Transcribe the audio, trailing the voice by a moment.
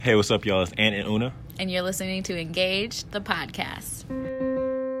Hey, what's up, y'all? It's Ant and Una. And you're listening to Engage, the podcast.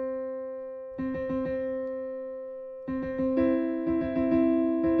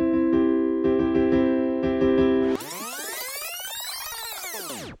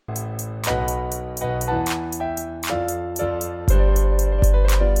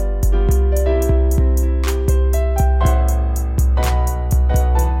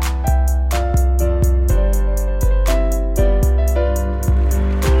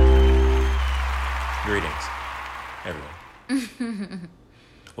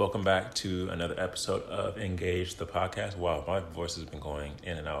 Welcome back to another episode of Engage, the podcast. Wow, my voice has been going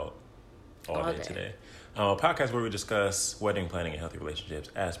in and out all day today. A podcast where we discuss wedding planning and healthy relationships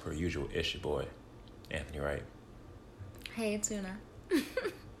as per usual. It's your boy, Anthony Wright. Hey, it's Una.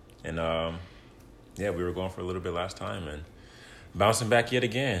 And we were going for a little bit last time and bouncing back yet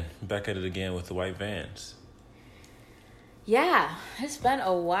again. Back at it again with the white vans. Yeah, it's been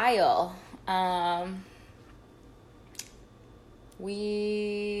a while.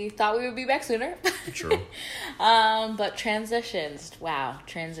 We thought we would be back sooner. True. But transitions. Wow,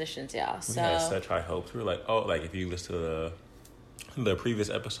 transitions, y'all. We had such high hopes. We were like, if you listen to the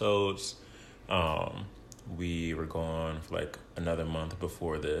previous episodes, we were gone for like another month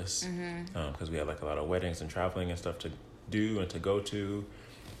before this. Because we had like a lot of weddings and traveling and stuff to do and to go to.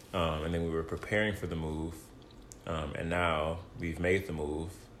 And then we were preparing for the move. And now we've made the move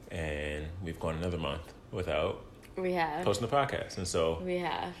and we've gone another month without posting the podcast. And so we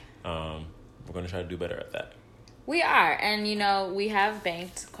have. We're going to try to do better at that. We are. And, we have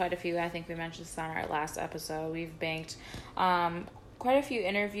banked quite a few. I think we mentioned this on our last episode. We've banked quite a few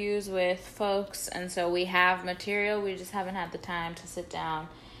interviews with folks. And so we have material. We just haven't had the time to sit down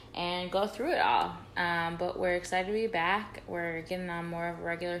and go through it all. But we're excited to be back. We're getting on more of a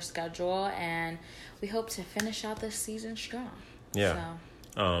regular schedule. And we hope to finish out this season strong. Yeah.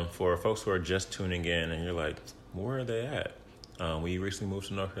 So. For folks who are just tuning in and you're like, where are they at? We recently moved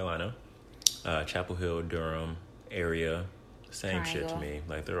to North Carolina, Chapel Hill, Durham area. Same Triangle. shit to me.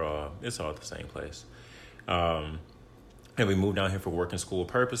 Like it's all the same place. And we moved down here for work and school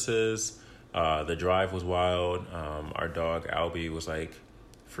purposes. The drive was wild. Our dog Albie was like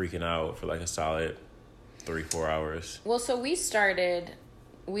freaking out for like a solid 3-4 hours. Well, so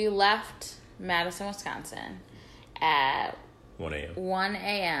we left Madison, Wisconsin at 1 a.m. 1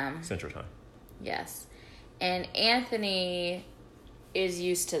 a.m. Central Time. Yes. And Anthony is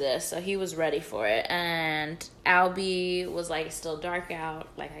used to this, so he was ready for it. And Albie was like, still dark out,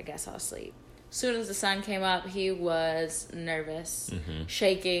 like I guess I'll sleep. As soon as the sun came up, he was nervous,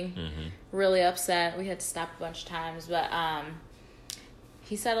 shaking, really upset. We had to stop a bunch of times, but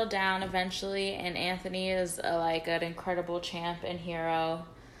he settled down eventually. And Anthony is an incredible champ and hero.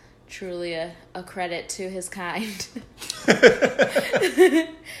 Truly a credit to his kind.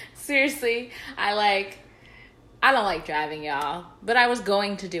 Seriously, I don't like driving, y'all, but I was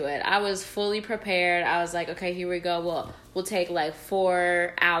going to do it. I was fully prepared. I was like, okay, here we go. We'll take like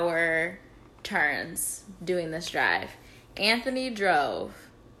 4-hour turns doing this drive. Anthony drove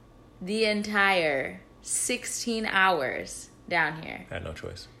the entire 16 hours down here. I had no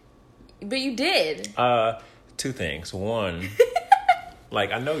choice. But you did. 2 things. One,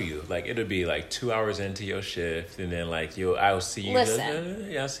 I know you. It'll be 2 hours into your shift, and then I'll see you.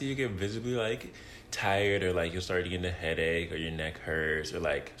 Listen. I'll see you get visibly tired, or you'll start getting a headache, or your neck hurts,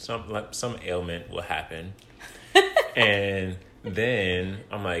 or some ailment will happen. And then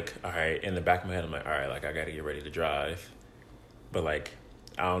I'm like, all right. In the back of my head, I'm like, all right, I got to get ready to drive. But I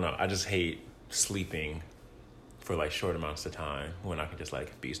don't know. I just hate sleeping for short amounts of time when I can just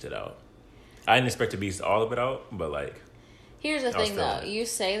beast it out. I didn't expect to beast all of it out, but Here's the thing, though. You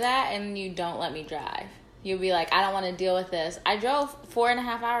say that, and you don't let me drive. You'll be like, I don't want to deal with this. I drove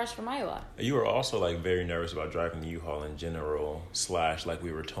 4.5 hours from Iowa. You were also very nervous about driving the U-Haul in general, /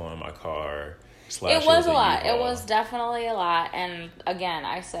 we were towing my car, / it was a lot. U-Haul. It was definitely a lot. And again,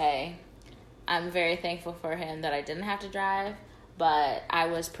 I say I'm very thankful for him that I didn't have to drive, but I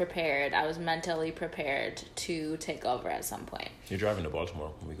was prepared. I was mentally prepared to take over at some point. You're driving to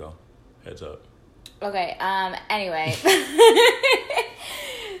Baltimore when we go. Heads up. Okay, anyway.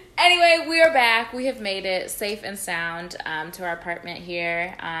 Anyway, we are back. We have made it safe and sound to our apartment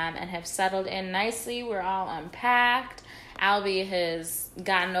here and have settled in nicely. We're all unpacked. Albie has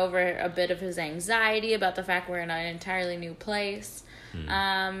gotten over a bit of his anxiety about the fact we're in an entirely new place.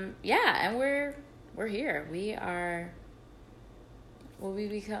 And we're here. Will we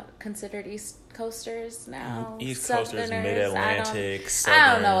be considered East Coasters now? East Coasters, Mid-Atlantic,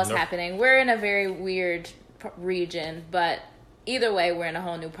 I don't know what's happening. We're in a very weird region, but either way, we're in a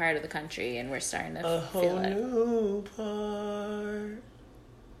whole new part of the country, and we're starting to feel it. A whole new part.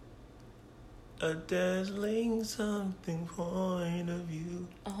 A dazzling something point of view.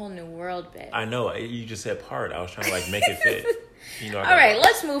 A whole new world, babe. I know. You just said part. I was trying to like make it fit. You know. All right,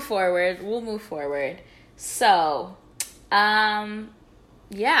 let's move forward. We'll move forward. So,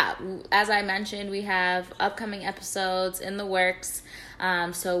 yeah, as I mentioned, we have upcoming episodes in the works.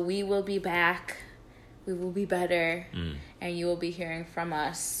 So we will be back. We will be better. And you will be hearing from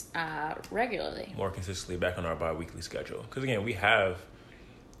us regularly. More consistently back on our bi-weekly schedule. Because again, we have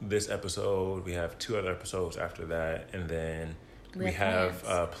this episode. We have 2 other episodes after that. And then we have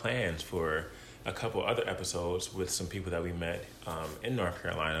plans for a couple other episodes with some people that we met in North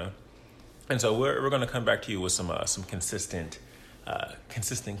Carolina. And so we're going to come back to you with some consistent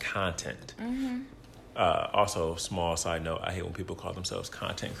content. Also, small side note, I hate when people call themselves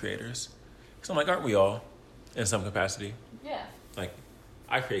content creators. Because I'm like, aren't we all in some capacity? Yeah. Like,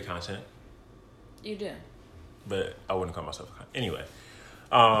 I create content. You do. But I wouldn't call myself a content. Anyway.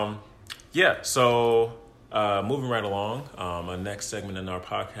 Yeah, so moving right along, our next segment in our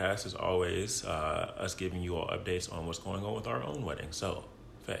podcast is always us giving you all updates on what's going on with our own wedding. So,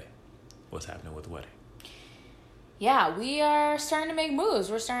 Faye, what's happening with the wedding? Yeah, we are starting to make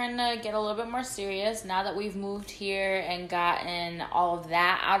moves. We're starting to get a little bit more serious. Now that we've moved here and gotten all of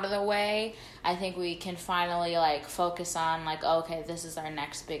that out of the way, I think we can finally, like, focus on, like, okay, this is our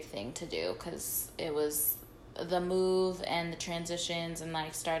next big thing to do. Because it was the move and the transitions and,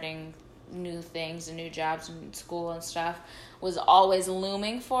 like, starting new things and new jobs and school and stuff was always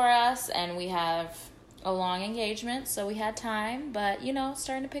looming for us. And we have a long engagement, so we had time. But, you know,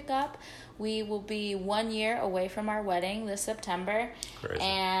 starting to pick up. We will be 1 year away from our wedding this September. Crazy.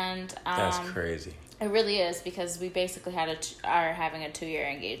 And that's crazy. It really is, because we basically are having a 2-year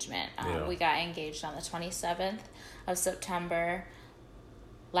engagement. Yeah. We got engaged on the 27th of September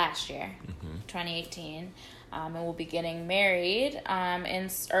last year, 2018. And we'll be getting married in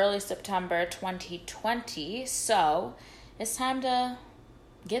early September 2020. So it's time to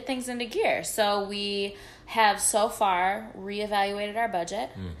get things into gear. So we have so far reevaluated our budget.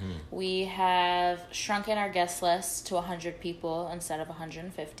 We have shrunken our guest list to 100 people instead of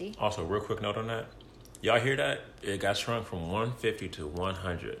 150. Also, real quick note on that. Y'all hear that? It got shrunk from 150 to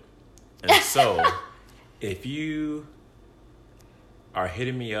 100. And so, if you are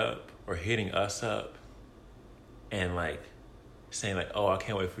hitting me up or hitting us up and, like, saying, like, oh, I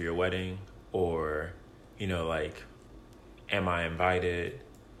can't wait for your wedding, or, you know, like, am I invited?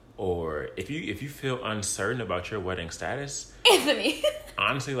 Or if you feel uncertain about your wedding status, Anthony,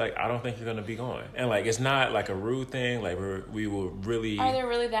 honestly, like, I don't think you're gonna be going. And, like, it's not like a rude thing. Like, we will really. Are there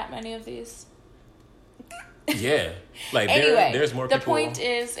really that many of these? Yeah, like anyway, there's more people. The point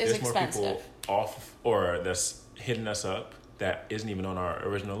is expensive. More people off or that's hitting us up that isn't even on our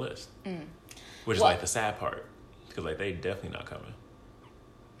original list, which is like the sad part, because like they definitely not coming.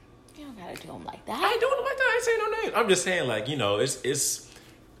 You don't gotta do them like that. I ain't doing them like that. I ain't saying no names. I'm just saying, like, you know,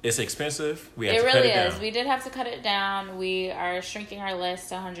 it's expensive. We have to really cut it down. is. We did have to cut it down. We are shrinking our list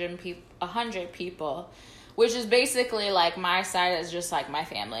to 100 people, which is basically like my side is just like my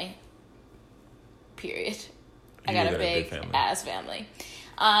family. Period. I got a big ass family.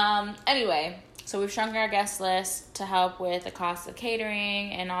 Anyway, so we've shrunken our guest list to help with the cost of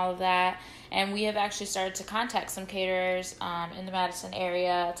catering and all of that. And we have actually started to contact some caterers in the Madison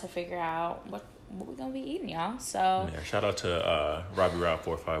area to figure out what we're going to be eating, y'all. So yeah, shout out to Robbie Rob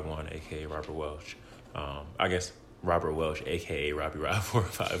 451, a.k.a. Robert Welch. I guess Robert Welch, a.k.a. Robbie Rob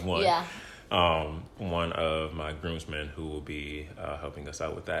 451. Yeah. One of my groomsmen who will be helping us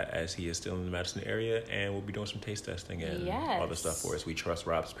out with that, as he is still in the Madison area, and we'll be doing some taste testing and all the stuff for us. We trust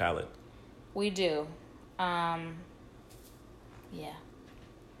Rob's palate. We do. Yeah.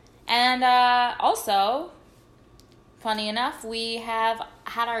 And also, funny enough, we have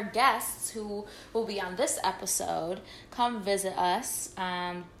had our guests who will be on this episode come visit us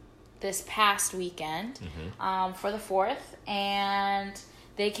this past weekend for the 4th, and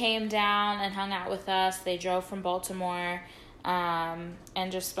they came down and hung out with us. They drove from Baltimore and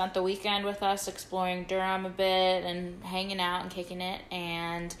just spent the weekend with us, exploring Durham a bit and hanging out and kicking it.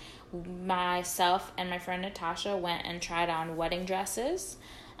 And myself and my friend Natasha went and tried on wedding dresses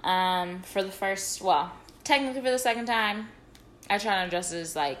for technically for the second time. I tried on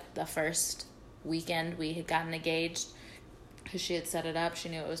dresses like the first weekend we had gotten engaged because she had set it up. She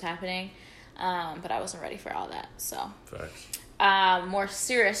knew it was happening. But I wasn't ready for all that. So Facts. More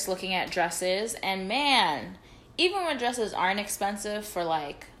serious looking at dresses, and man, even when dresses aren't expensive for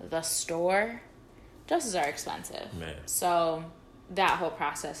like the store, dresses are expensive. Man. So that whole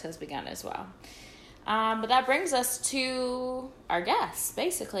process has begun as well. But that brings us to our guests,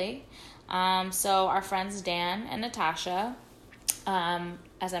 basically. So our friends Dan and Natasha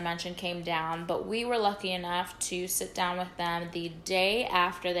as I mentioned, came down. But we were lucky enough to sit down with them the day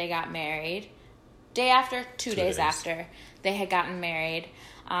after they got married. Day after, 2 days after they had gotten married.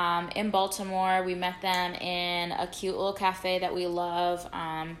 In Baltimore, we met them in a cute little cafe that we love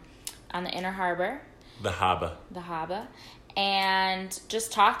on the Inner Harbor. The Haba. The Haba. And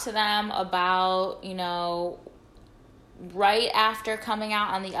just talked to them about, you know, right after coming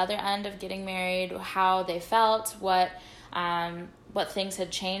out on the other end of getting married, how they felt, what things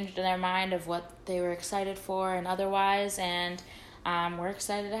had changed in their mind of what they were excited for and otherwise. And we're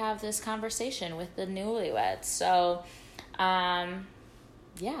excited to have this conversation with the newlyweds. So,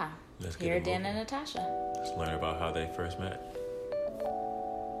 yeah. Here are Dan and Natasha. Let's learn about how they first met.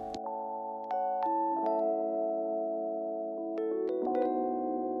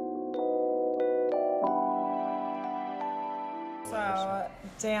 So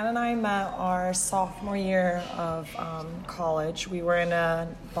Dan and I met our sophomore year of college. We were in a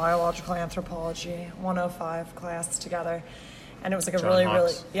biological anthropology 105 class together. And it was like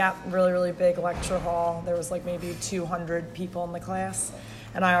a really big lecture hall. There was like maybe 200 people in the class.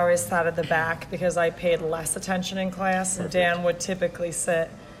 And I always sat at the back because I paid less attention in class. And Dan would typically sit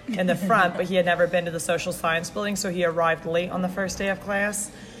in the front, but he had never been to the social science building, so he arrived late on the first day of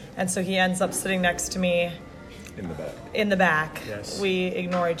class. And so he ends up sitting next to me in the back. Yes. We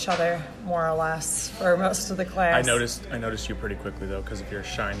ignore each other more or less for most of the class. I noticed you pretty quickly though, because of your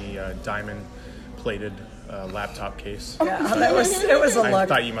shiny diamond plated laptop case. Yeah, it was a look. I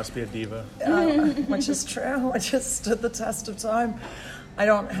thought you must be a diva. Which is true, which has stood the test of time. I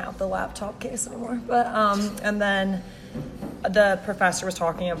don't have the laptop case anymore. But and then the professor was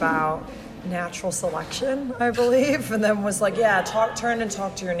talking about natural selection, I believe, and then was like, yeah, turn and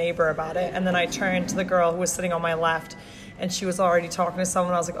talk to your neighbor about it. And then I turned to the girl who was sitting on my left, and she was already talking to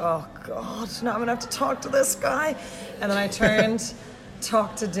someone. I was like, oh God, now I'm gonna have to talk to this guy. And then I turned,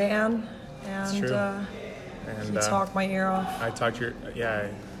 talked to Dan, and he talked my ear off. I talked to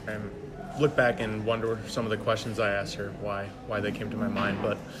and look back and wonder some of the questions I asked her, why they came to my mind.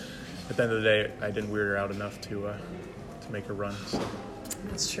 But at the end of the day, I didn't weird her out enough to make her run. So.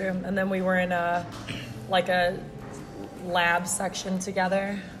 That's true. And then we were in a lab section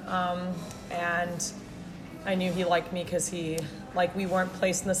together, and I knew he liked me because we weren't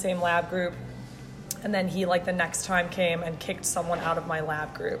placed in the same lab group. And then he the next time came and kicked someone out of my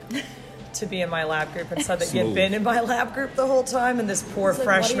lab group to be in my lab group and said that he had been in my lab group the whole time, and this poor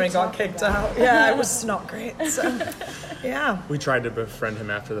freshman got kicked out. Yeah, it was not great. So, yeah. We tried to befriend him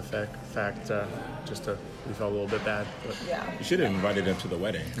after the fact, we felt a little bit bad. But. Yeah. You should have invited him to the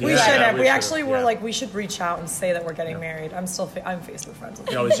wedding. We should have. We actually were we should reach out and say that we're getting married. I'm Facebook friends with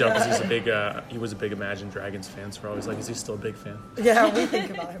him. We always joke because he was a big Imagine Dragons fan, so we're always like, is he still a big fan? Yeah, we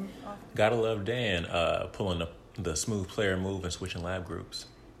think about him. Gotta love Dan pulling the smooth player move and switching lab groups.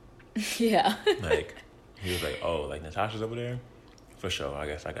 Yeah. He was like, oh, Natasha's over there? For sure, I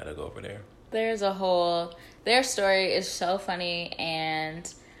guess I gotta go over there. Their story is so funny,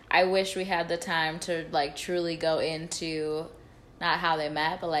 and I wish we had the time to truly go into not how they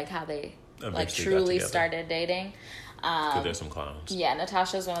met, but how they Eventually truly started dating. Because there's some clowns. Yeah,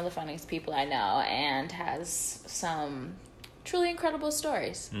 Natasha's one of the funniest people I know and has some truly incredible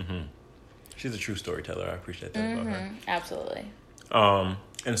stories. Mm-hmm. She's a true storyteller. I appreciate that about her. Absolutely.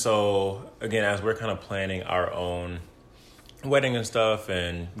 And so, again, as we're kind of planning our own wedding and stuff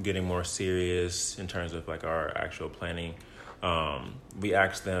and getting more serious in terms of our actual planning, we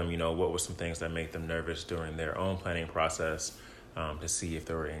asked them, what were some things that make them nervous during their own planning process, to see if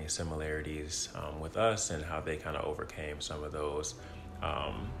there were any similarities with us and how they kind of overcame some of those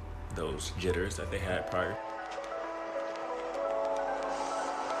jitters that they had prior.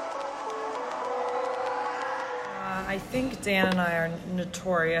 I think Dan and I are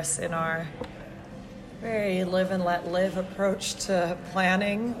notorious in our very live and let live approach to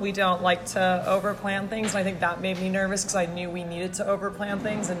planning. We don't like to over-plan things, and I think that made me nervous because I knew we needed to over-plan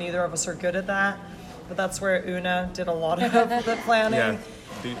things, and neither of us are good at that. But that's where Una did a lot of the planning,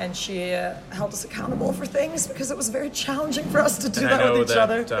 and she held us accountable for things because it was very challenging for us to do that with each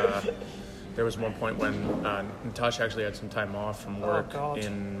other. There was one point when Natasha actually had some time off from work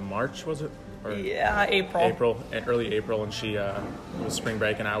in March, was it? April. Early April, and she it was spring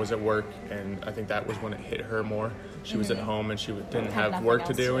break, and I was at work, and I think that was when it hit her more. She was at home, and she didn't have work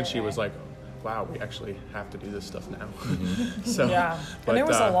to do, and she was like, wow, we actually have to do this stuff now. Mm-hmm. So, but and there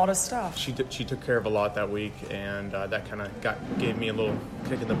was a lot of stuff. She took care of a lot that week, and that kind of gave me a little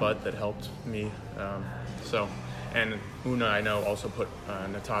kick in the butt that helped me. And Una, I know, also put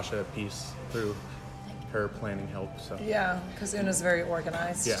Natasha at peace through her planning help. So yeah, because Una's very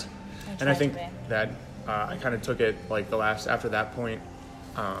organized. Yeah. And I think that I kind of took it after that point,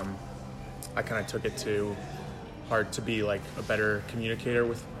 I kind of took it to heart to be like a better communicator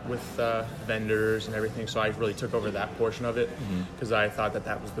with vendors and everything. So I really took over that portion of it because I thought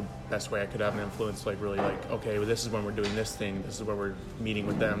that was the best way I could have an influence. Like really, like, okay, well, this is when we're doing this thing. This is when we're meeting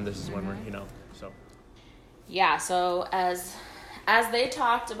with them. This is when we're, so. Yeah. So as they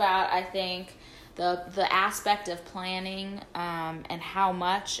talked about, I think the aspect of planning and how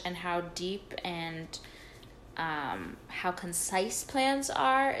much and how deep and how concise plans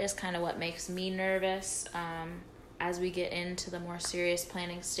are is kind of what makes me nervous. As we get into the more serious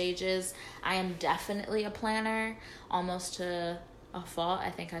planning stages, I am definitely a planner, almost to a fault. I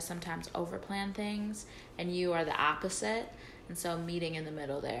think I sometimes overplan things, and you are the opposite. And so meeting in the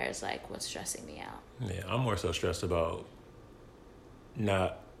middle there is like what's stressing me out. Yeah, I'm more so stressed about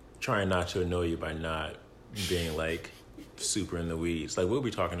trying not to annoy you by not being like super in the weeds. Like we'll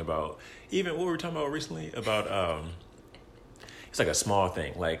be talking about, even what we were talking about recently about it's like a small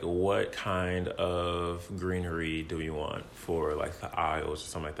thing, like what kind of greenery do we want for like the aisles or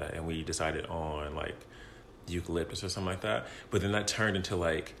something like that, and we decided on like eucalyptus or something like that, but then that turned into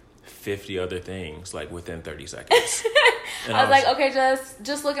like 50 other things like within 30 seconds. And I was like, okay,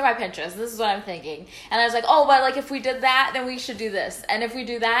 just look at my Pinterest. This is what I'm thinking. And I was like, oh, but like if we did that, then we should do this. And if we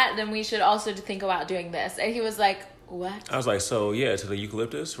do that, then we should also think about doing this. And he was like, what? I was like, so yeah, to the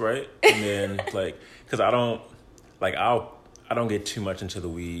eucalyptus, right? And then like, because I don't get too much into the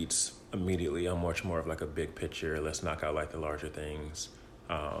weeds immediately. I'm much more of like a big picture. Let's knock out like the larger things.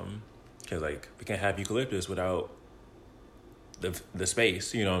 Because like we can't have eucalyptus without the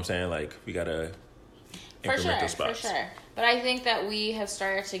space. You know what I'm saying? Like we gotta increment the spots. For sure. But I think that we have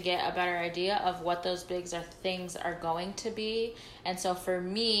started to get a better idea of what those things are going to be. And so for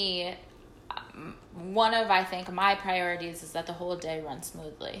me, one of, I think, my priorities is that the whole day runs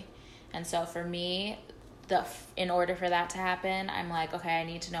smoothly. And so for me, in order for that to happen, I'm like, okay, I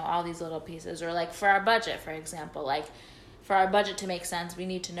need to know all these little pieces. Or like for our budget, for example, like for our budget to make sense, we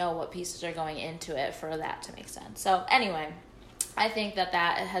need to know what pieces are going into it for that to make sense. So anyway, I think that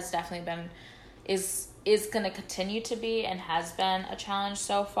has definitely been, is going to continue to be and has been a challenge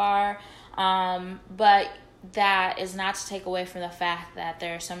so far. But that is not to take away from the fact that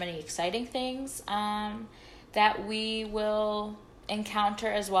there are so many exciting things that we will encounter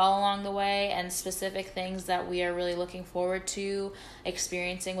as well along the way, and specific things that we are really looking forward to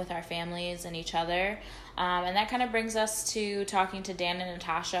experiencing with our families and each other. And that kind of brings us to talking to Dan and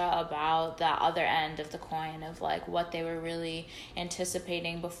Natasha about the other end of the coin of like what they were really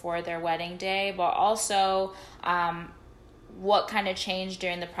anticipating before their wedding day, but also what kind of changed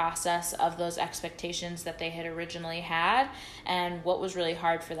during the process of those expectations that they had originally had, and what was really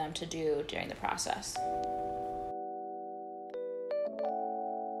hard for them to do during the process.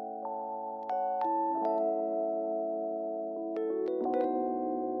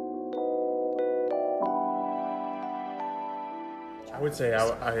 I would say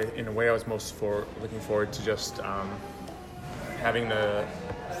I in a way I was most looking forward to just having the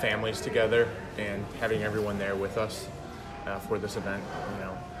families together and having everyone there with us for this event.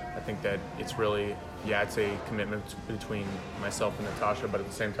 I think that it's really, it's a commitment between myself and Natasha, but at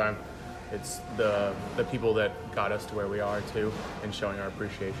the same time, it's the people that got us to where we are too, and showing our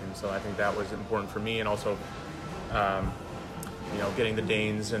appreciation. So I think that was important for me, and also getting the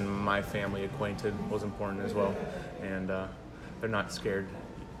Danes and my family acquainted was important as well. And they're not scared,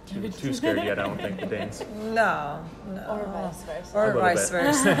 too scared yet, I don't think, the Danes. No. Or vice versa. Or vice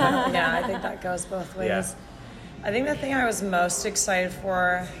versa. Yeah, I think that goes both ways. Yeah. I think the thing I was most excited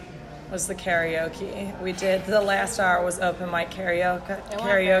for was the karaoke. We did, the last hour was open mic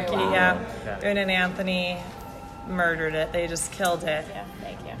karaoke. Yeah. Boone and Anthony murdered it. They just killed it. Yeah,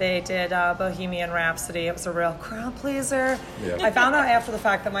 thank you. They did Bohemian Rhapsody. It was a real crowd pleaser. Yeah. I found out after the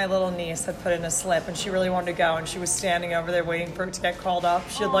fact that my little niece had put in a slip and she really wanted to go, and she was standing over there waiting for it to get called up.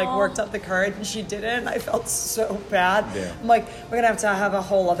 She had worked up the courage and she didn't, and I felt so bad. Yeah. I'm like, we're going to have a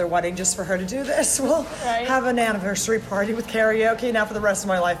whole other wedding just for her to do this. We'll have an anniversary party with karaoke. Now for the rest of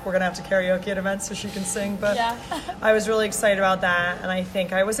my life, we're going to have to karaoke at events so she can sing. But I was really excited about that, and I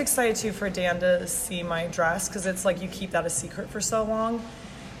think I was excited too for Dan to see my dress, because it's like you keep that a secret for so long.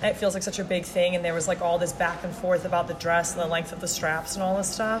 It feels like such a big thing, and there was like all this back and forth about the dress and the length of the straps and all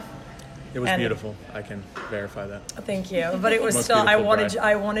this stuff. It was beautiful. I can verify that. Thank you. But it was still, I wanted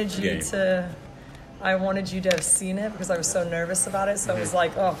you I wanted you to have seen it because I was so nervous about it. So it was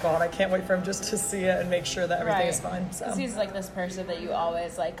like, oh God, I can't wait for him just to see it and make sure that everything is fine. So. Because he's like this person that you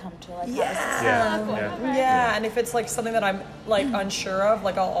always like come to like, Yeah, and if it's like something that I'm like unsure of,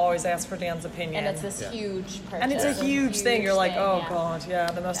 like I'll always ask for Dan's opinion. and it's this huge purchase. And it's a huge thing. You're like, oh yeah. God, yeah,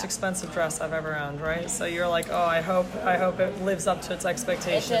 the most expensive dress I've ever owned, right? So you're like, oh, I hope it lives up to its It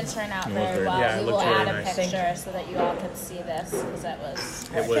expectations. did turn out It was very very well. nice. Yeah, it We will looked add really a nice. picture so that you all can see this because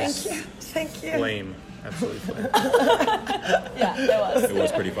It was Thank you. flame. Absolutely flame. yeah, it was. It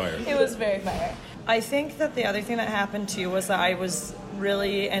was pretty fire. It was very fire. I think that the other thing that happened too was that I was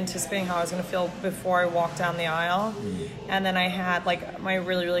really anticipating how I was going to feel before I walked down the aisle. And then I had like my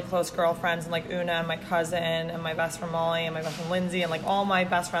really, really close girlfriends and like Una and my cousin and my best friend Molly and my best friend Lindsay and like all my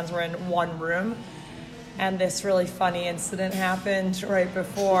best friends were in one room. And this really funny incident happened right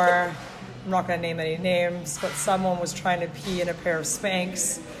before, I'm not going to name any names, but someone was trying to pee in a pair of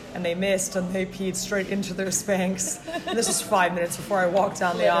Spanx and they missed and they peed straight into their Spanx. And this was 5 minutes before I walked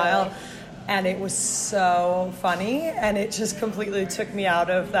down the aisle. And it was so funny, and it just completely took me out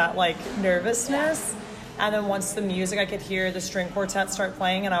of that like nervousness. And then once the music, I could hear the string quartet start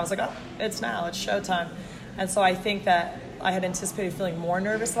playing, and I was like, oh, it's showtime. And so I think that I had anticipated feeling more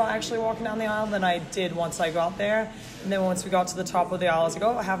nervous about actually walking down the aisle than I did once I got there. And then once we got to the top of the aisle, I was like,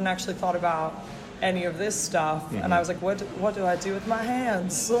 oh, I haven't actually thought about any of this stuff. And I was like, what do I do with my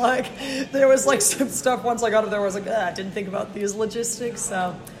hands? Like, there was like some stuff once I got up there where I was like, I didn't think about these logistics,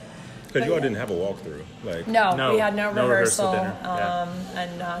 so... Because you all didn't have a walkthrough. Like No, we had no rehearsal. dinner.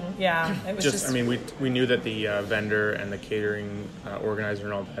 And none. Yeah, it was just... I mean, we knew that the vendor and the catering organizer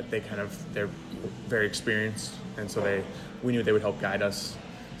and all that, they're very experienced, and so we knew they would help guide us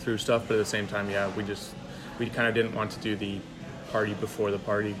through stuff. But at the same time, we kind of didn't want to do the party before the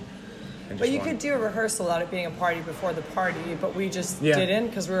party. But you could do a rehearsal without it being a party before the party, but we just didn't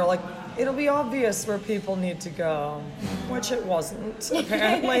because we were like, it'll be obvious where people need to go, which it wasn't,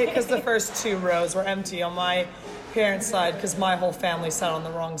 apparently, because the first 2 rows were empty on my parents' side because my whole family sat on the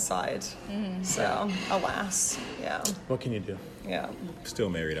wrong side. So, alas, yeah. What can you do? Yeah. still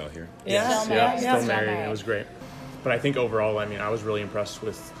married out here. Yeah. Still married. It was great. But I think overall, I mean, I was really impressed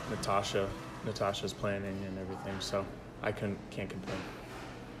with Natasha's planning and everything, so I can't complain.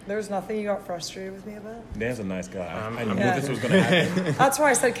 There was nothing you got frustrated with me about? Dan's a nice guy. I knew Yeah. this was going to happen. That's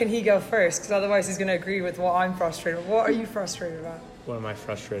why I said, can he go first? Because otherwise he's going to agree with what I'm frustrated with. What are you frustrated about? What am I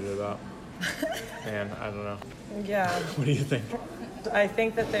frustrated about? Man, I don't know. Yeah. What do you think? I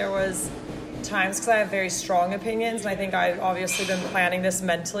think that there was times, because I have very strong opinions, and I think I've obviously been planning this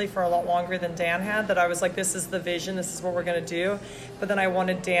mentally for a lot longer than Dan had, that I was like, this is the vision, this is what we're going to do. But then I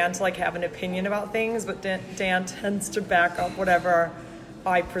wanted Dan to like have an opinion about things, but Dan tends to back up whatever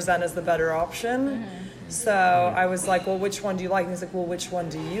I present as the better option. So I was like, well, which one do you like? And he's like, well, which one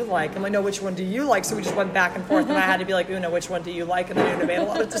do you like? I'm like, no, which one do you like? So we just went back and forth, and I had to be like, Una, which one do you like? And then Una made a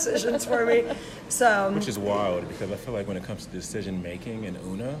lot of decisions for me. So Which is wild because I feel like when it comes to decision making and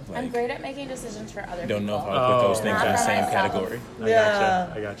Una, like, I'm great at making decisions for other don't people. know how to put those things Not in the for same myself. category.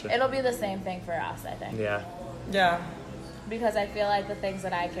 I gotcha. It'll be the same thing for us, I think. yeah. Because I feel like the things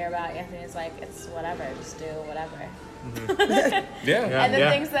that I care about, Anthony's like, it's whatever, just do whatever. Yeah. And the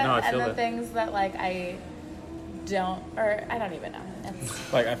things that No, I feel and the that. things that like I don't, or I don't even know.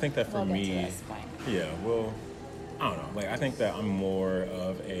 It's, Like I think that for we'll get to me, this point. yeah, well, I don't know. Like I think that I'm more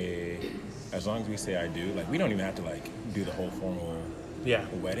of a, as long as we say I do, like we don't even have to like do the whole formal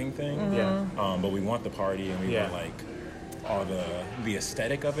wedding thing. Yeah. But we want the party and we want like all the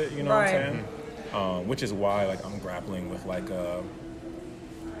aesthetic of it. You know Right. what I'm saying? Which is why like I'm grappling with like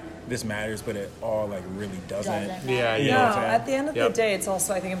this matters, but it all like really doesn't. Yeah. You know No, what I'm saying? at the end of the Yep. day, it's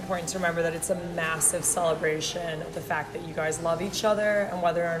also, I think, important to remember that it's a massive celebration of the fact that you guys love each other, and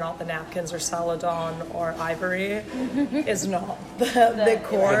whether or not the napkins are Celadon or ivory is not the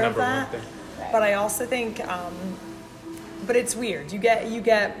core The of number one that. thing. But I also think, but it's weird. You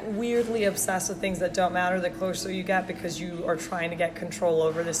get weirdly obsessed with things that don't matter the closer you get, because you are trying to get control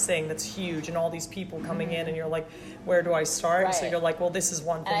over this thing that's huge and all these people coming in, and you're like, where do I start? So Right. you're like, well, this is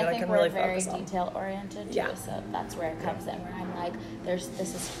one thing And that I I think can we're really very focus on. detail oriented too, Yeah. so that's where it comes in. Where I'm like, this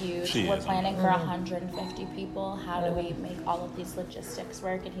is huge. She We're is. planning for 150 people. How do we make all of these logistics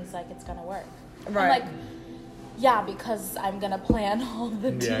work? And he's like, it's gonna work. Right. I'm like, yeah, because I'm gonna plan all the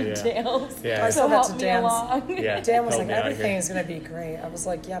details. Yeah. I So saw that help to me Dan's. along. Yeah. Dan was Help like, me out here. everything is going to be great. I was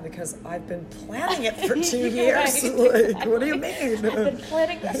like, yeah, because I've been planning it for 2 years. Right. Like, what do you mean? I've been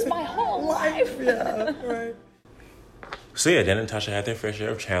planning this my whole life. Yeah, right. So yeah, Dan and Tasha had their fair share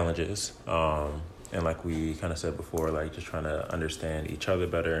of challenges. And like we kind of said before, like just trying to understand each other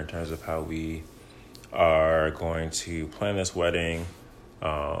better in terms of how we are going to plan this wedding.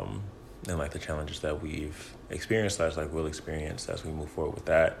 and like the challenges that we've experienced, like we'll experience as we move forward with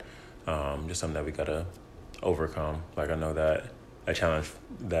that. Just something that we gotta overcome. Like I know that a challenge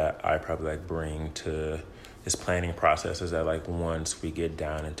that I probably like bring to this planning process is that like once we get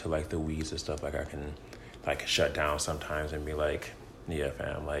down into like the weeds and stuff, like I can like shut down sometimes and be like, yeah,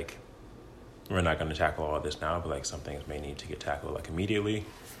 fam, like we're not gonna tackle all this now, but like some things may need to get tackled like immediately.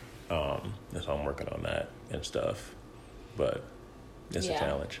 And so I'm working on that and stuff, but it's a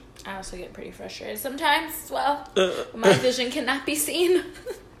challenge. I also get pretty frustrated sometimes as well. My vision cannot be seen.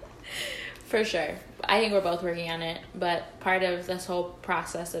 For sure. I think we're both working on it, but part of this whole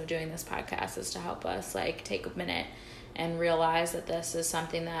process of doing this podcast is to help us like take a minute and realize that this is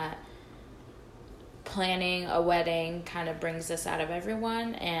something that planning a wedding kind of brings this out of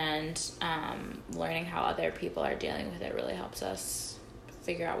everyone, and learning how other people are dealing with it really helps us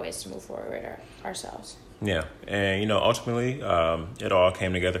figure out ways to move forward ourselves. Yeah, and ultimately, it all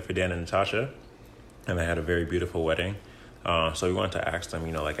came together for Dan and Natasha, and they had a very beautiful wedding. So we wanted to ask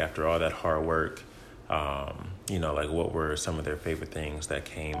them, like after all that hard work, like what were some of their favorite things that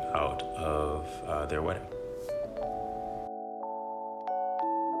came out of their wedding?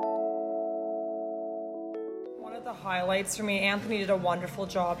 One of the highlights for me, Anthony did a wonderful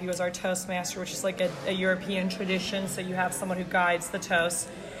job. He was our Toastmaster, which is like a European tradition. So you have someone who guides the toast,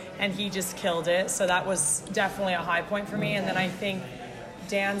 and he just killed it. So that was definitely a high point for me. And then I think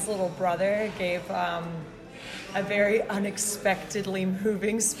Dan's little brother gave a very unexpectedly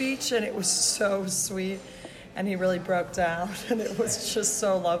moving speech, and it was so sweet. And he really broke down, and it was just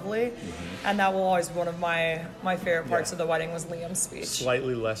so lovely. Mm-hmm. And that will always be one of my favorite parts of the wedding was Liam's speech.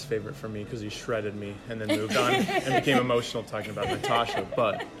 Slightly less favorite for me because he shredded me and then moved on and became emotional talking about Natasha.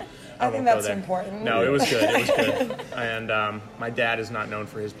 But I think that's important. No, it was good. It was good. And my dad is not known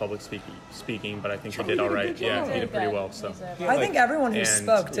for his public speaking, but I think he did all right. Yeah, he did pretty well. So I think everyone who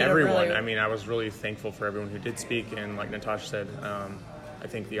spoke did really. I mean, I was really thankful for everyone who did speak, and like Natasha said, I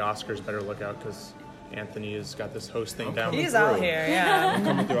think the Oscars better look out because Anthony has got this host thing down. He's out here, yeah. I'm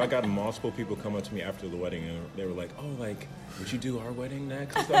coming through. I got multiple people come up to me after the wedding, and they were like, "Oh, like, would you do our wedding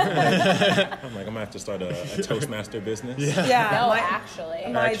next?" I'm like, I'm gonna have to start a Toastmaster business. Yeah. No, actually,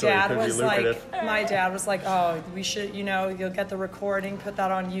 my dad was like, "Oh, we should. You'll get the recording, put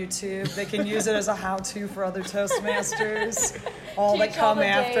that on YouTube. They can use it as a how-to for other Toastmasters, all that come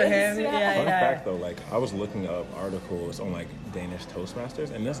after him." Yeah. Fun fact though, like I was looking up articles on like Danish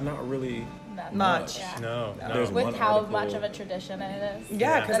Toastmasters, and there's not really much. Yeah. No. With how much of a tradition it is.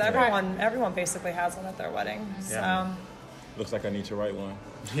 Yeah, because everyone basically has one at their wedding. Yeah. So. Looks like I need to write one.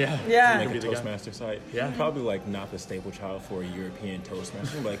 Yeah. Like a Toastmaster site. Yeah. Probably like not the staple child for a European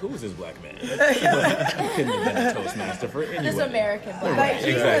Toastmaster. I'm like, who is this black man? He couldn't have been a Toastmaster for any This American black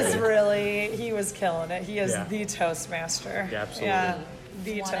man. He was killing it. He is the Toastmaster. Yeah, absolutely. Yeah,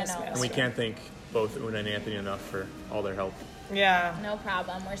 the Toastmaster. And we can't thank both Una and Anthony enough for all their help. Yeah. No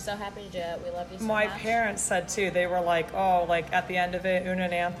problem. We're so happy to do it. We love you so much. My much. parents said too, they were like, at the end of it, Una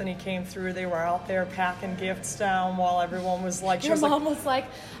and Anthony came through. They were out there packing gifts down while everyone was like, Your mom was like,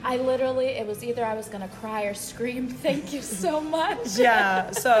 it was either I was going to cry or scream. Thank you so much.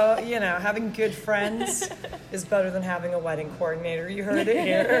 Yeah. So, having good friends is better than having a wedding coordinator. You heard it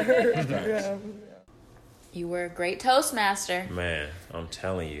here. Yeah. You were a great Toastmaster. Man, I'm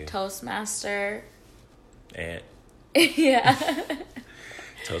telling you. Toastmaster. And yeah.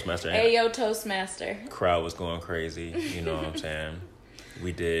 Toastmaster. Ayo, Toastmaster. Crowd was going crazy. You know what I'm saying?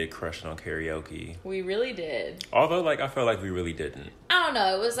 We did crush it on karaoke. We really did. Although, I felt like we really didn't. I don't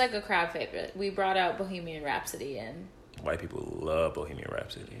know. It was like a crowd favorite. We brought out Bohemian Rhapsody in. White people love Bohemian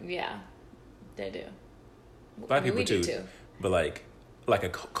Rhapsody. Yeah, they do. Black people too. But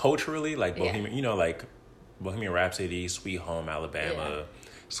culturally, Bohemian, Bohemian Rhapsody, Sweet Home Alabama,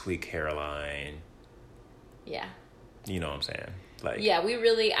 Sweet Caroline. Yeah. You know what I'm saying? We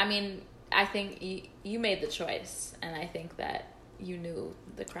really, I think you made the choice, and I think that you knew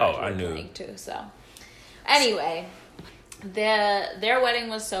the crowd you were playing too. So, anyway, their wedding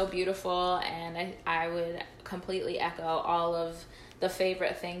was so beautiful, and I would completely echo all of the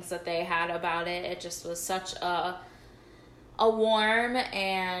favorite things that they had about it. It just was such a warm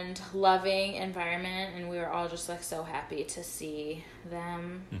and loving environment, and we were all just so happy to see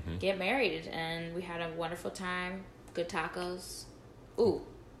them get married, and we had a wonderful time. Good tacos. Ooh,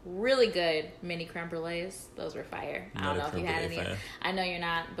 really good mini creme brulees. Those were fire. I don't know if you had any. Fan. I know you're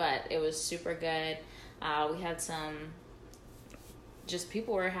not, but it was super good. We had some. Just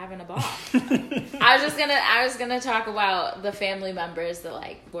people were having a ball. I was gonna talk about the family members that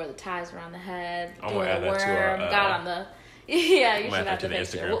wore the ties around the head, doing the worm, got on the. Yeah, you should have the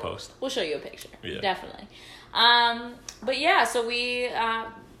picture. We'll show you a picture. Yeah. Definitely. But yeah, so we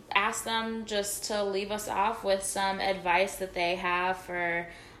ask them just to leave us off with some advice that they have for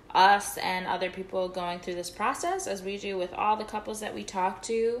us and other people going through this process, as we do with all the couples that we talk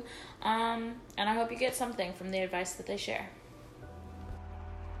to. And I hope you get something from the advice that they share.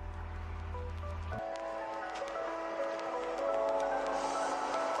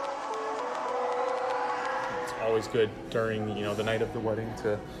 It's always good during, you know, the night of the wedding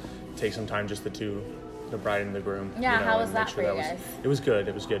to take some time, just the bride and the groom. Yeah, you know, how was and make that for you was, guys? It was good.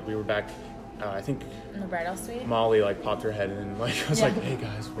 It was good. We were back, I think In the bridal suite? Molly like popped her head in and like I was Yeah. like, hey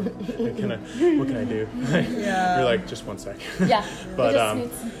guys, what can I do? Yeah. We're like, just one sec. Yeah. But, we just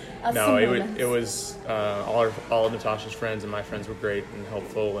need some No, moments. it was all of Natasha's friends and my friends were great and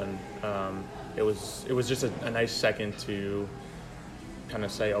helpful, and it was just a nice second to kind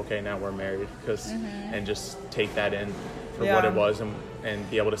of say, okay, now we're married, and just take that in for what it was, and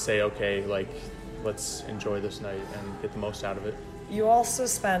be able to say, okay, like, let's enjoy this night and get the most out of it. You also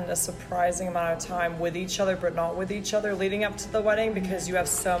spend a surprising amount of time with each other, but not with each other leading up to the wedding, because you have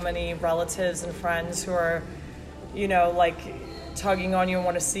so many relatives and friends who are, you know, like tugging on you and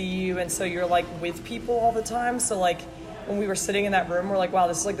want to see you, and so you're like with people all the time. So like when we were sitting in that room, we're like, wow,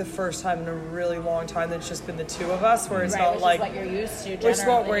 this is like the first time in a really long time that it's just been the two of us, where it's Right, not which like is what you're used to, which is what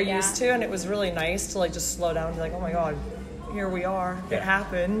generally, we're yeah. used to, and it was really nice to like just slow down and be like, oh my god, here we are, it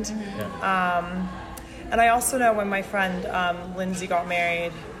happened. Yeah. And I also know when my friend Lindsay got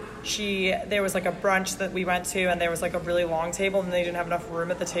married, there was like a brunch that we went to, and there was like a really long table, and they didn't have enough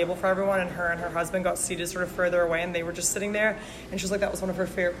room at the table for everyone, and her husband got seated sort of further away, and they were just sitting there, and she was like, that was one of her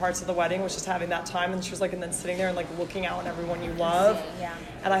favorite parts of the wedding, was just having that time, and she was like, and then sitting there and like looking out on everyone you love. Yeah.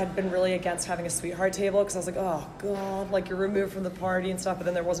 And I had been really against having a sweetheart table, because I was like, oh god, like you're removed from the party and stuff, but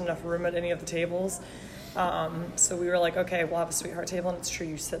then there wasn't enough room at any of the tables. So we were like, okay, we'll have a sweetheart table, and it's true,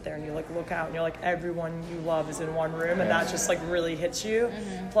 you sit there and you like look out and you're like, everyone you love is in one room, and that just like really hits you.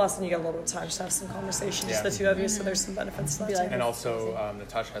 Plus, then you get a little bit of time just to have some conversation, just Yeah. the two of you, so there's some benefits to that too. And also,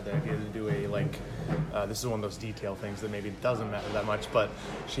 Natasha had the idea to do a this is one of those detail things that maybe doesn't matter that much, but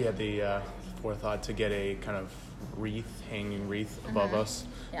she had the forethought to get a kind of hanging wreath above us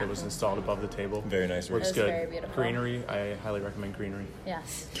Yeah. that was installed above the table. Very nice Works It was good. very beautiful. Greenery, I highly recommend greenery.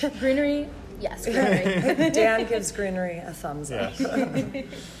 Yes. Greenery. Yes, greenery. Dan gives greenery a thumbs up. Yes.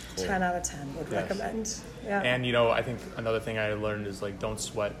 10 out of 10 would Yes. recommend. Yeah. And you know, I think another thing I learned is like, don't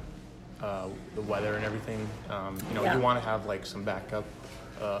sweat the weather and everything. You know, Yeah. you want to have like some backup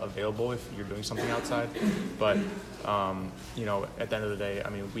available if you're doing something outside, but you know, at the end of the day, I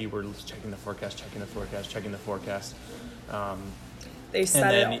mean, we were checking the forecast. They set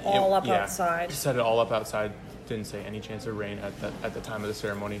and then it all up yeah, outside. Set it all up outside. Didn't say any chance of rain at the time of the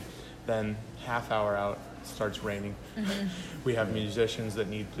ceremony. Then half hour out, starts raining. We have musicians that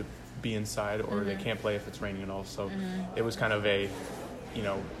need to be inside, or they can't play if it's raining at all. So it was kind of a, you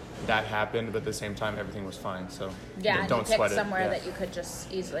know, that happened, but at the same time, everything was fine. So Yeah, and you don't picked sweat somewhere it. that you could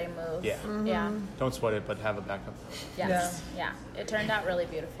just easily move. Yeah. Yeah. Don't sweat it, but have a backup. Yes. Yeah. It turned out really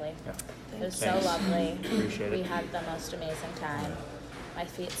beautifully. Yeah. It was Thanks. so lovely. Appreciate We it. had the most amazing time. My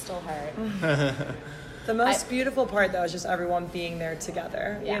feet still hurt. The most beautiful part, though, is just everyone being there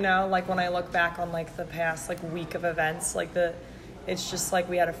together. Yeah. You know, like when I look back on like the past like week of events, like it's just like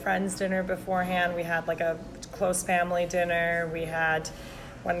we had a friends dinner beforehand. We had like a close family dinner. We had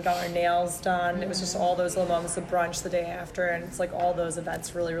went and got our nails done. It was just all those little moments of brunch the day after, and it's like all those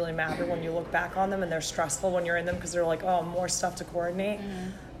events really, really matter when you look back on them, and they're stressful when you're in them because they're like, oh, more stuff to coordinate.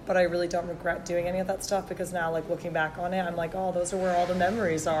 But I really don't regret doing any of that stuff, because now, like, looking back on it, I'm like, oh, those are where all the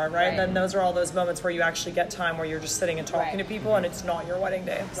memories are, right? Right. Then those are all those moments where you actually get time where you're just sitting and talking Right. to people, and it's not your wedding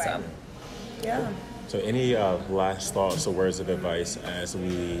day. Right. So, yeah. So any last thoughts or words of advice as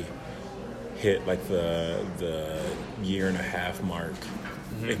we hit like the year and a half mark,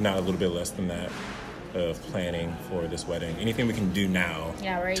 if not a little bit less than that, of planning for this wedding? Anything we can do now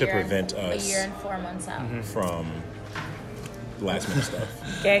Yeah, we're to prevent a us year and 4 months out. from last minute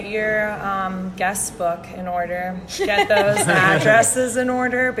stuff? Get your guest book in order. Get those addresses in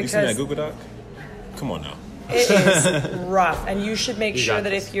order, You seen that because Google Doc? Come on now. it is rough. And you should make You sure got that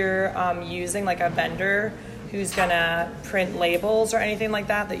this. if you're using like a vendor who's gonna print labels or anything like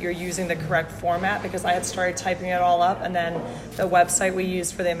that, that you're using the correct format, because I had started typing it all up, and then the website we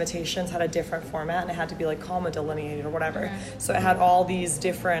used for the invitations had a different format, and it had to be like comma delineated or whatever. So it had all these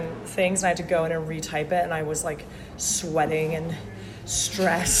different things, and I had to go in and retype it, and I was like sweating and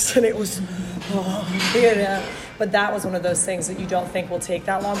stressed, and it was, you know. But that was one of those things that you don't think will take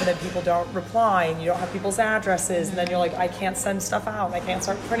that long, but then people don't reply, and you don't have people's addresses, and then you're like, I can't send stuff out, and I can't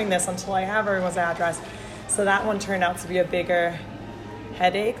start printing this until I have everyone's address. So that one turned out to be a bigger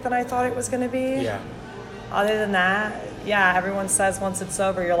headache than I thought it was going to be. Yeah. Other than that, yeah, everyone says once it's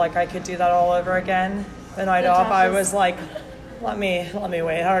over, you're like, I could do that all over again. The night off, I was like, let me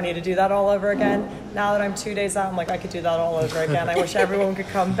wait. I don't need to do that all over again. Now that I'm 2 days out, I'm like, I could do that all over again. I wish everyone could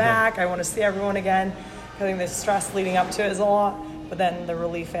come back. I want to see everyone again. I think the stress leading up to it is a lot, but then the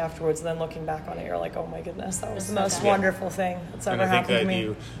relief afterwards, then looking back on it, you're like, oh my goodness, that was the most wonderful thing that's ever happened to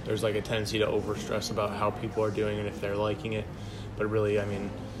me. There's like a tendency to overstress about how people are doing and if they're liking it. But really, I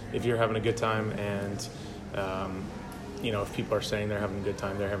mean, if you're having a good time and, if people are saying they're having a good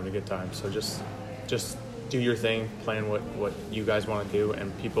time, they're having a good time. So just do your thing, plan what you guys want to do,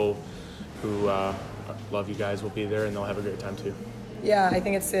 and people who love you guys will be there and they'll have a great time too. Yeah, I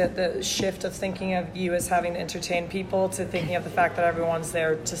think it's the shift of thinking of you as having to entertain people to thinking of the fact that everyone's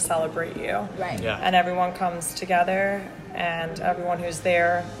there to celebrate you. Right. Yeah. And everyone comes together and everyone who's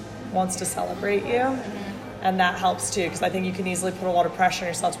there wants to celebrate you. Mm-hmm. And that helps too, because I think you can easily put a lot of pressure on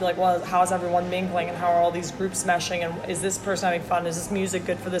yourself to be like, well, how is everyone mingling and how are all these groups meshing and is this person having fun? Is this music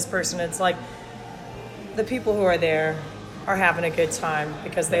good for this person? It's like the people who are there are having a good time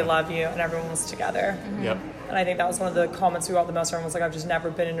because they love you and everyone's together. Mm-hmm. Yep. And I think that was one of the comments we got the most. Everyone was like, I've just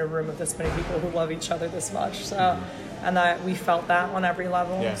never been in a room with this many people who love each other this much. So, and that we felt that on every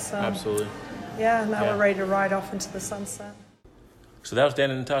level. Yeah, so, absolutely. Yeah, now we're ready to ride off into the sunset. So that was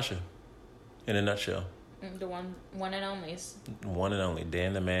Dan and Natasha, in a nutshell. The one and onlys. One and only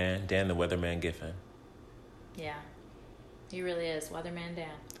Dan the man, Dan the Weatherman Giffen. Yeah, he really is Weatherman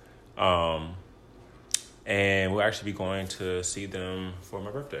Dan. And we'll actually be going to see them for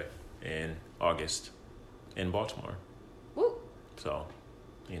my birthday in August in Baltimore. Woo! So,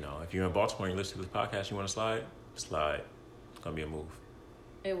 if you're in Baltimore and you listen to this podcast, you want to slide. It's gonna be a move.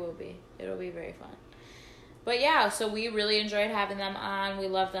 It will be. It'll be very fun. But yeah, so we really enjoyed having them on. We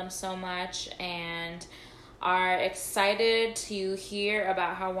love them so much and are excited to hear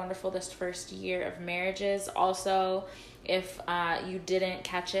about how wonderful this first year of marriage is. Also, if you didn't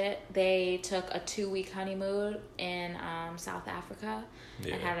catch it, they took a 2-week honeymoon in South Africa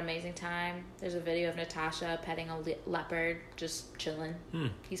and had an amazing time. There's a video of Natasha petting a leopard, just chilling.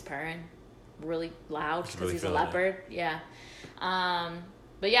 He's purring really loud because he's a leopard. Yeah.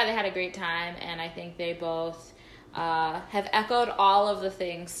 But yeah, they had a great time, and I think they both have echoed all of the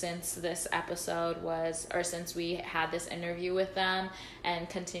things since this episode since we had this interview with them, and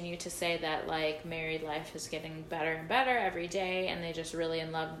continue to say that like married life is getting better and better every day, and they just really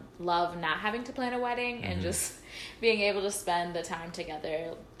love not having to plan a wedding and just being able to spend the time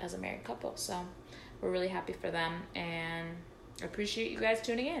together as a married couple. So we're really happy for them and appreciate you guys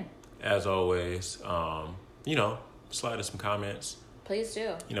tuning in. As always, slide us some comments. Please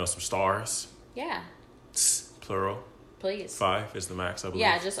do. Some stars. Yeah. Plural. Please. 5 is the max, I believe.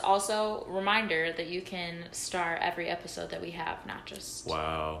 Yeah, just also reminder that you can star every episode that we have, not just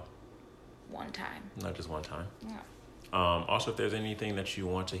one time. Not just one time. Yeah. Also, if there's anything that you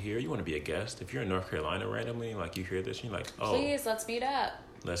want to hear, you want to be a guest. If you're in North Carolina randomly, like you hear this, and you're like, oh. Please, let's meet up.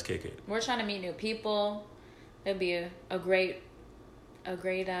 Let's kick it. We're trying to meet new people. It'd be a great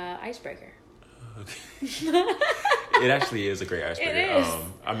icebreaker. Okay. It actually is a great icebreaker. It is.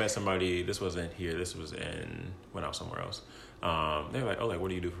 I met somebody, this wasn't here, this was when I was somewhere else. They were like, oh, like, what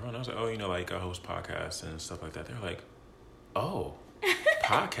do you do for fun? I was like, oh, like, I host podcasts and stuff like that. They're like, oh,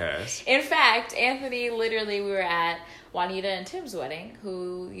 podcasts? In fact, Anthony, literally, we were at Juanita and Tim's wedding,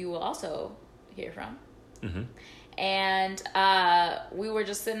 who you will also hear from. Mm-hmm. And we were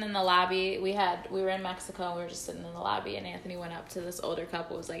just sitting in the lobby. We were in Mexico, and we were just sitting in the lobby, and Anthony went up to this older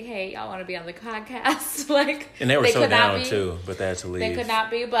couple, was like, hey, y'all want to be on the podcast? And they were so down too, but they had to leave. They could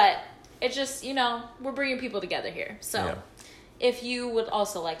not be, but it's just, we're bringing people together here. So if you would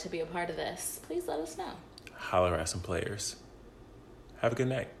also like to be a part of this, please let us know. Holler at some players. Have a good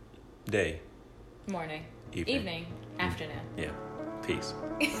night. Day. Morning. Evening. Afternoon. Yeah. Peace.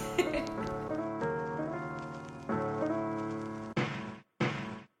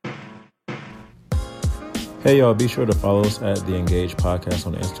 Hey y'all, be sure to follow us at The Engaged Podcast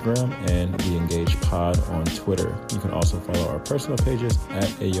on Instagram and The Engaged Pod on Twitter. You can also follow our personal pages at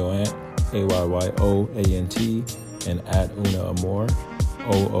Ayoant, AYYOANT, and at Una Amor,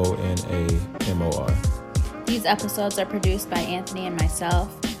 OONAMOR. These episodes are produced by Anthony and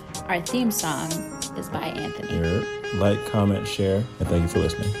myself. Our theme song is by Anthony. Like, comment, share, and thank you for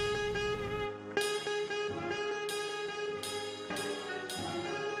listening.